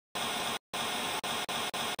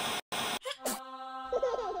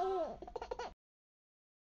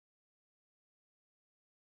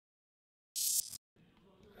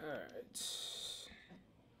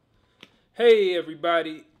Hey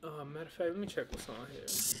everybody. Matter of fact, let me check what's on here.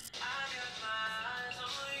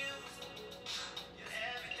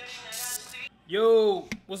 Yo,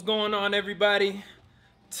 what's going on everybody?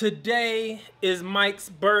 Today is Mike's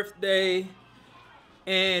birthday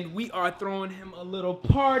and we are throwing him a little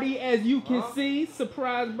party, as you can see.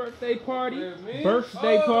 Surprise birthday party.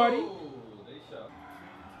 Birthday party.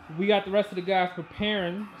 We got the rest of the guys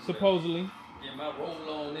preparing, supposedly. Get my roll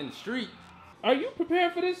on in the street. Are you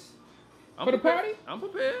prepared for this? For the party? I'm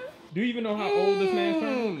prepared. Do you even know how old this man's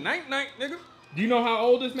turning? Night, nigga. Do you know how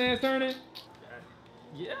old this man's turning?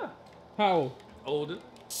 Yeah. How old? Older.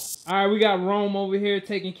 All right, we got Rome over here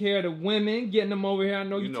taking care of the women, getting them over here. I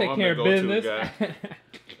know you take I'm care of business.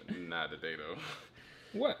 Not today though.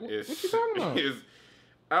 What you talking about?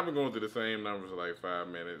 I've been going through the same numbers for like 5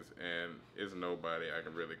 minutes, and it's nobody I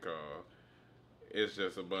can really call. It's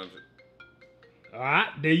just a bunch of... All right,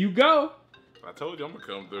 there you go. I told you I'm gonna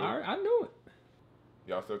come through. All right, I knew it.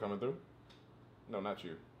 Y'all still coming through? No, not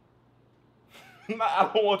you.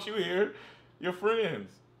 I don't want you here. You're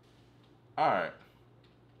friends. All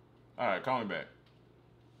right, call me back.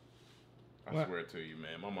 I swear to you,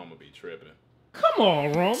 man, my mama be tripping. Come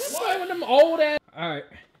on, Rome. It's like one of them old ass. All right.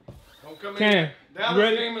 Don't come Cam, in.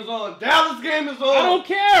 Dallas game is on. Dallas game is on. I don't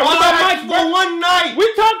care. All What I about asked Mike's for one night.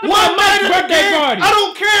 We talked about Mike's birthday party. I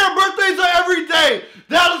don't care. Birthdays are every day.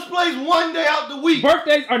 Dallas plays one day out the week.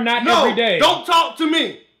 Birthdays are not every day. Don't talk to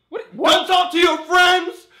me. What? Don't talk to your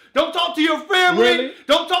friends. Don't talk to your family. Really?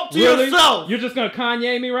 Don't talk to yourself. You're just gonna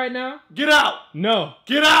Kanye me right now? Get out. No.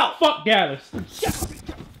 Get out. Fuck Dallas.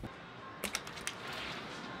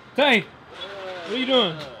 Tank, what are you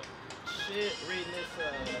doing? Shit, reading this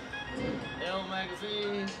Elle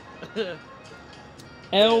magazine.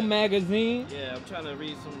 Elle magazine? Yeah, I'm trying to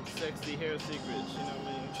read some sexy hair secrets, you know what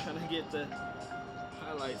I mean? I'm trying to get the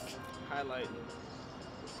highlighting.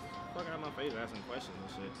 Fuck out my face asking questions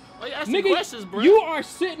and shit. Oh, you asking questions, bro? You are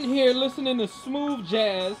sitting here listening to smooth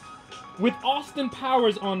jazz with Austin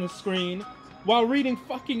Powers on the screen while reading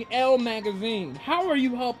fucking Elle magazine. How are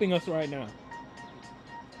you helping us right now?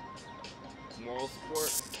 Moral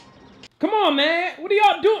support. Come on, man. What are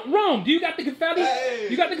y'all doing? Rome, do you got the confetti? Hey.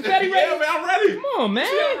 You got the confetti ready? Yeah, man, I'm ready. Come on, man.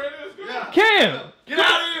 Yeah. Cam. Get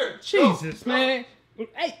out of here. Jesus, man.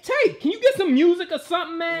 Hey, Tate, can you get some music or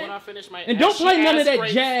something, man? When I finish my And don't play none of that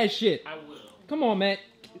scrapes, jazz shit. I will. Come on, man.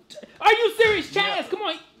 Are you serious, Chaz? Come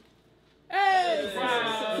on. Hey,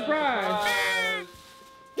 surprise.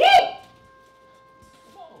 Woo!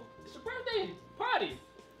 Come on. It's your birthday party.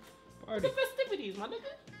 The festivities, my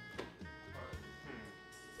nigga.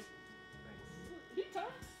 He turned.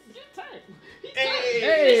 Get turned.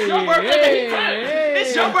 Hey, It's your birthday, but he turned.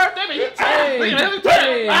 It's your birthday, but he turned. Look at him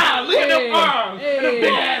turn. Wow, look at them arms. And them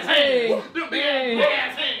big ass hands. Them big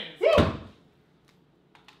ass hands.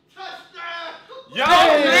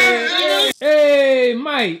 Hey,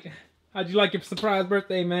 Mike. How'd you like your surprise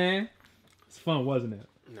birthday, man? It's fun, wasn't it?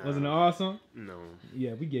 Nah. Wasn't it awesome? No.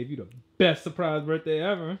 Yeah, we gave you the best surprise birthday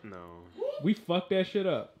ever. No. We fucked that shit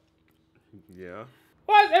up. Yeah.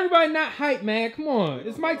 Why is everybody not hyped, man? Come on.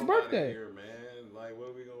 It's Mike's birthday. Here, man. Like, what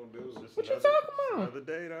are we gonna do? What you talking about? Another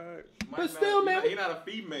day, dog. But still, man. You're not a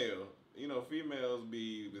female. You know, females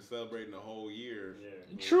be celebrating the whole year.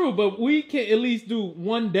 Yeah. True, but we can at least do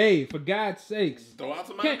one day, for God's sakes. Throw out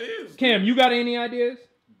some ideas. Cam, you got any ideas?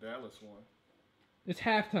 Dallas won. It's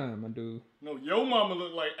halftime, my dude. No, your mama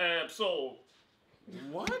look like Ab Soul.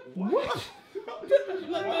 What? What? What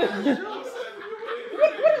is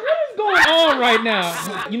going on right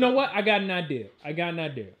now? You know what? I got an idea.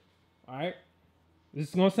 All right? This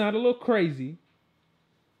is going to sound a little crazy.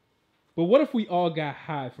 But what if we all got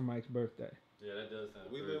high for Mike's birthday? Yeah, that does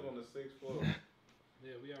sound We crazy. live on the 6th floor.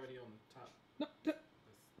 Yeah, we already on the top. No,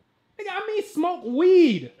 nigga, I mean smoke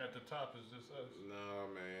weed. At the top is just us.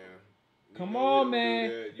 Nah, man. Come on,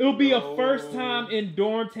 man. It'll be a first time in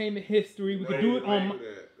Dormtainment history. We can do it on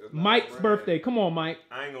Mike's birthday. Come on, Mike.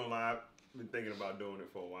 I ain't gonna lie. I've been thinking about doing it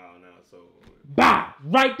for a while now, so. Bah!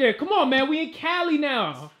 Right there. Come on, man. We in Cali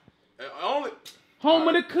now. Only Home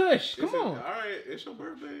of the Kush. Come on. All right, it's your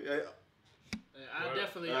birthday. I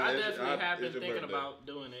definitely it's have been your thinking birthday. about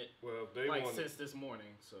doing it Well, if they like want since this morning.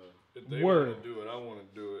 So if they Word. want to do it, I want to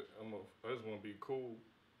do it. I just want to be cool.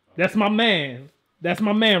 That's my man. That's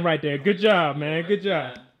my man right there. Good job, man. Good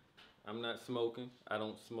job. I'm not smoking. I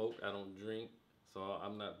don't smoke. I don't drink. So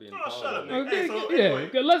I'm not being. Oh, shut up, Oh, nigga. Hey, so yeah, anyway.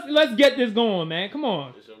 good. Let's get this going, man. Come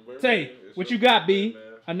on. It's your birthday. Tay, It's what your you got, birthday, B? man.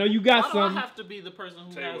 I know you got why do I something. have to be the person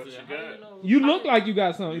who Tell you has what it? you How do got. you know? You look like you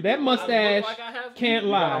got something. That I mustache look like I have can't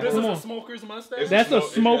lie. This Come is a on. smoker's mustache. That's a It's a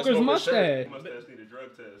smoker's smoker's mustache. Mustache need a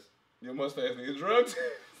drug test. Your mustache needs drugs.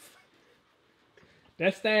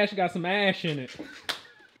 That stash got some ash in it.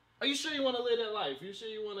 Are you sure you want to live that life? You sure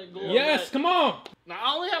you want to go? Yes, come on. Now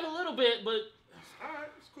I only have a little bit, but All right,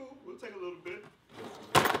 it's cool. We'll take a little bit.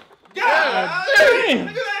 God damn.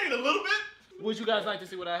 Nigga, that ain't a little bit. would you guys like to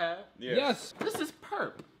see what I have? Yes. This is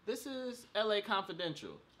Perp. This is LA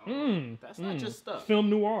Confidential. That's not just stuff. Film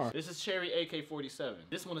noir. This is Cherry AK-47.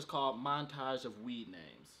 This one is called Montage of Weed Names.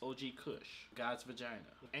 OG Kush, God's Vagina,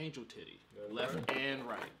 Angel Titty, Left and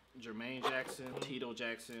Right, Jermaine Jackson, Tito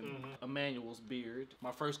Jackson, Emmanuel's Beard,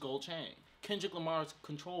 My First Gold Chain, Kendrick Lamar's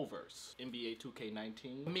Control Verse, NBA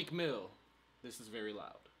 2K19, Meek Mill, This Is Very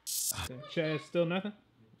Loud. Chad, still nothing?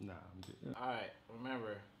 Nah, I'm good. Alright,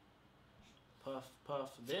 remember, puff, puff,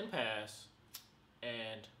 then pass,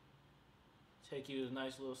 and take you a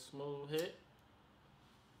nice little smooth hit.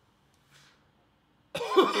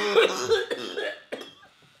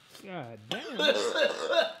 God damn.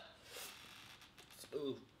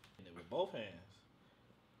 Smooth. And then with both hands.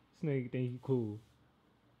 This nigga think you cool.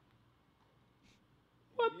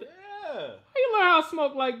 What the? Yeah. How you learn how to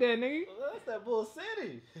smoke like that, nigga? Well, that's that Bull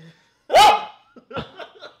City.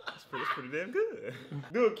 That's pretty damn good.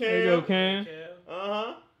 Good, Cam. There you go, Cam.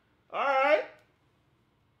 Uh-huh. All right.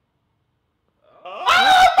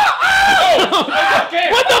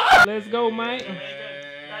 Let's go, Mike.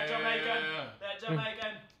 That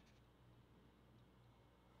Jamaican.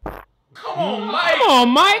 Come on, Mike. Come on,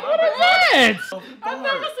 Mike. What is that? I've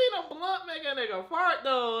never seen a blunt make a nigga fart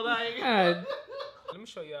though. Like, God. Let me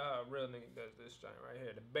show y'all how a real nigga does this joint right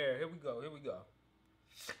here. The bear. Here we go. Here we go.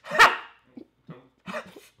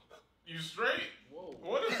 You straight? whoa,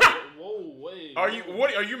 What is? whoa, wait. Are you?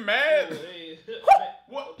 What? Are you mad? Hey,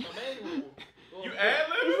 What? Emmanuel. You ad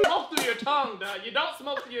You libbing? smoke through your tongue, dog. You don't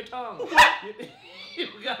smoke through your tongue. You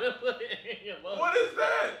gotta put it in your mouth. What is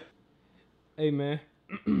that? Hey, man.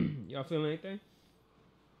 Y'all feeling anything?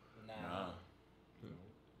 Nah.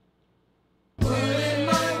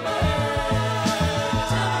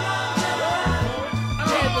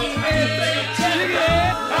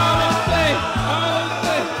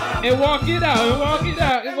 And walk it out. And walk it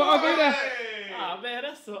out. And walk it out. Ah, man,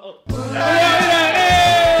 that's so.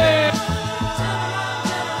 Hey!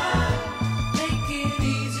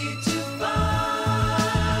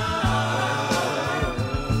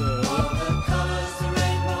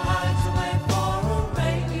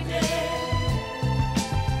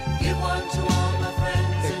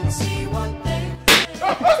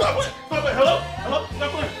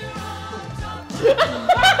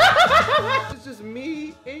 It's just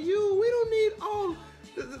me and you. We don't need all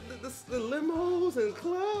the limos and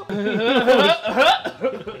club.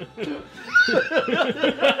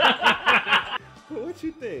 What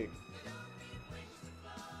you think?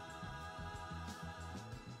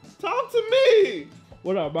 Talk to me.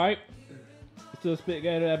 What up, Mike? Still spit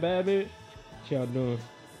guy to that bad bitch? What y'all doing?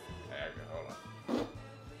 Hold on.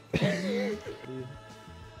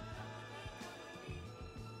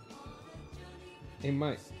 Hey,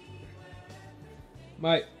 Mike.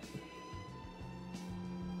 Mike.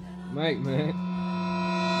 Mike, man.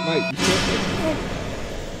 Mike, you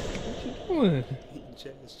what you doing? Eating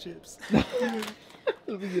Chaz chips.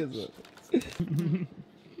 Let me get some.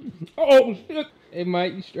 Oh, shit. Hey,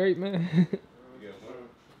 Mike, you straight, man?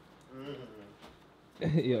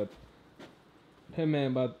 Yo, that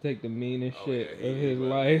man about to take the meanest shit of his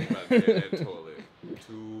life. About to hit that toilet.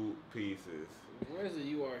 2 pieces. Where is it?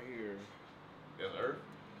 You are here. That's Earth.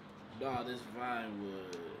 Nah, this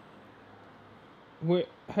Vinewood. What?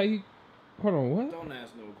 How you? Hold on, what? Don't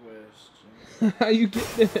ask no question. How you get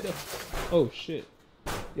that? Oh shit!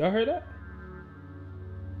 Y'all heard that?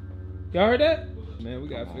 Y'all heard that? Man, we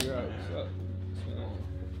gotta figure out what's up.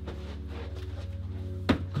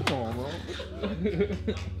 Come on, bro.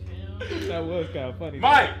 That was kind of funny.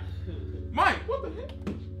 Mike! Mike! What the heck?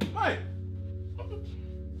 Mike!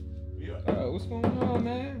 What's going on,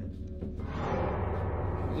 man?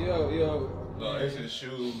 Yo. No, it's his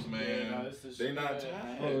shoes, man. Yeah, no, it's his they shoes. not Yeah.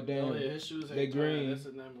 tied. Oh damn. Oh, yeah, his shoes ain't They tied. green. That's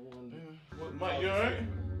the number one. What, Mike, you alright?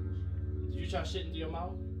 You try shit into your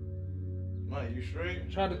mouth? Mike, you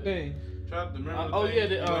straight? Try the thing. Try to remember the Oh thing yeah,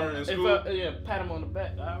 you learned in school? yeah, pat him on the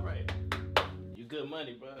back. All right, you good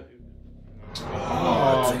money, bro.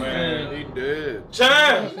 Oh, man. He dead.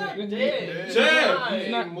 Chad! He's not dead. Chad!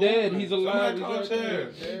 He's not dead. He's alive. Somebody He's call right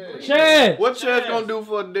Chad. there. Chad! What Chaz gonna do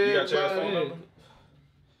for a You dead got Chad's phone body? number?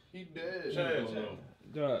 He dead. Chad.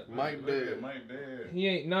 Dog, Mike dead. Mike dead. he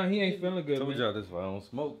ain't feeling good, Told man. y'all this why I don't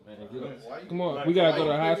smoke, man. Get up. Why you- Come on, Mike, we gotta why go to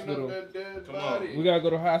the you picking hospital. up that dead Come on. body? We gotta go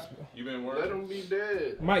to the hospital. You been Let working? him be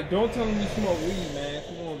dead. Mike, don't tell him you smoke weed, man.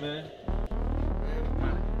 Come on, man.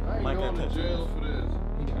 I ain't Mike going got to jail for this.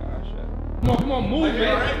 He got eye shot. Come on, move,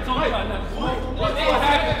 man. I told y'all not to smoke. What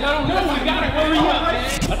happened? I don't know. We gotta hurry up, man.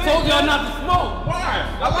 I told y'all not to smoke. Why?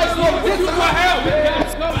 I like smoking. This is what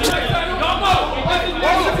happened. Come on.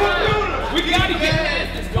 We gotta get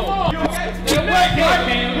past this. Come on. Stay away,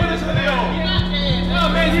 man. What is it? No,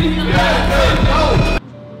 man, you need to go.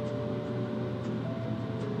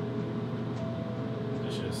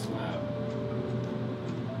 That shit slap.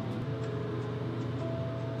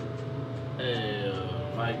 Hey,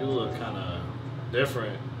 Mike, you look kind of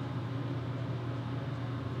different.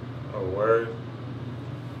 Oh, word.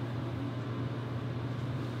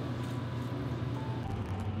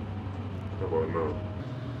 How about now?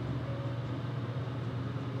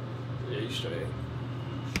 Yeah, you straight.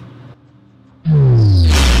 Come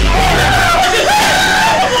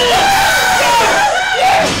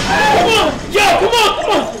on.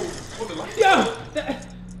 Yo,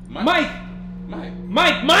 Mike.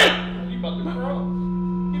 You about to crawl.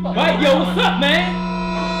 Mike, yo, what's up, man?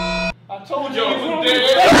 I told you I was dead.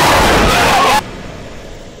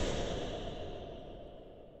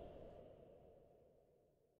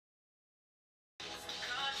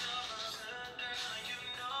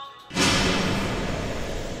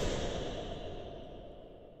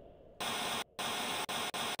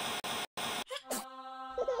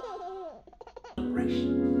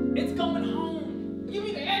 It's going home. Give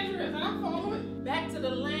me the address. I'll follow it. Back to the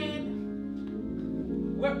land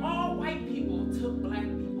where all white people took black